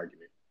lose the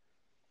argument.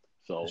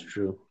 So that's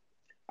true.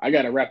 I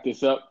got to wrap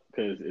this up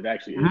because it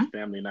actually is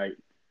family night.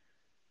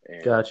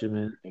 And gotcha,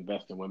 man.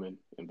 Invest in women,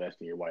 invest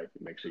in your wife,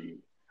 and make sure you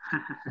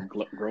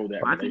grow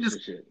that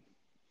relationship.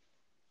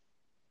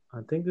 I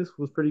think this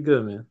was pretty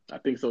good, man. I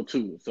think so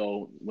too.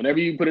 So whenever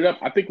you put it up,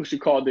 I think we should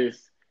call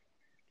this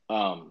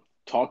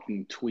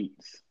Talking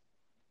Tweets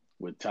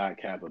with Todd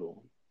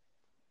Capital,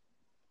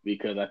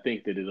 because I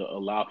think that it'll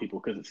allow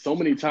people, because so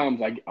many times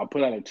like I'll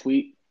put out a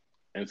tweet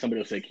and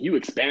somebody will say, can you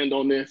expand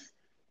on this?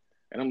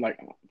 And I'm like,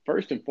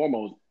 first and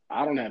foremost,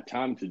 I don't have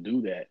time to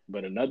do that.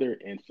 But another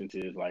instance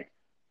is like,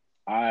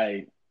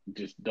 I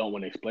just don't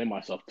want to explain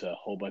myself to a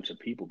whole bunch of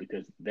people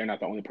because they're not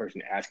the only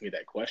person asking me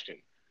that question.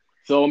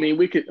 So, I mean,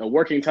 a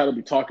working title would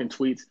be Talking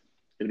Tweets.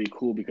 it'll be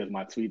cool because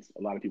my tweets,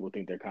 a lot of people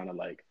think they're kind of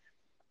like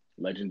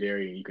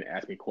legendary, and you can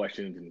ask me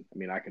questions, and I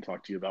mean, I can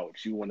talk to you about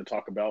what you want to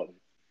talk about. And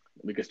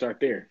we can start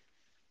there.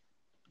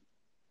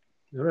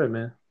 All right,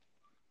 man.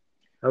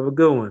 Have a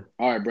good one.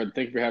 All right, brother.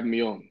 Thank you for having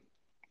me on.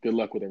 Good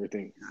luck with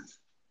everything.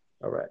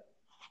 All right.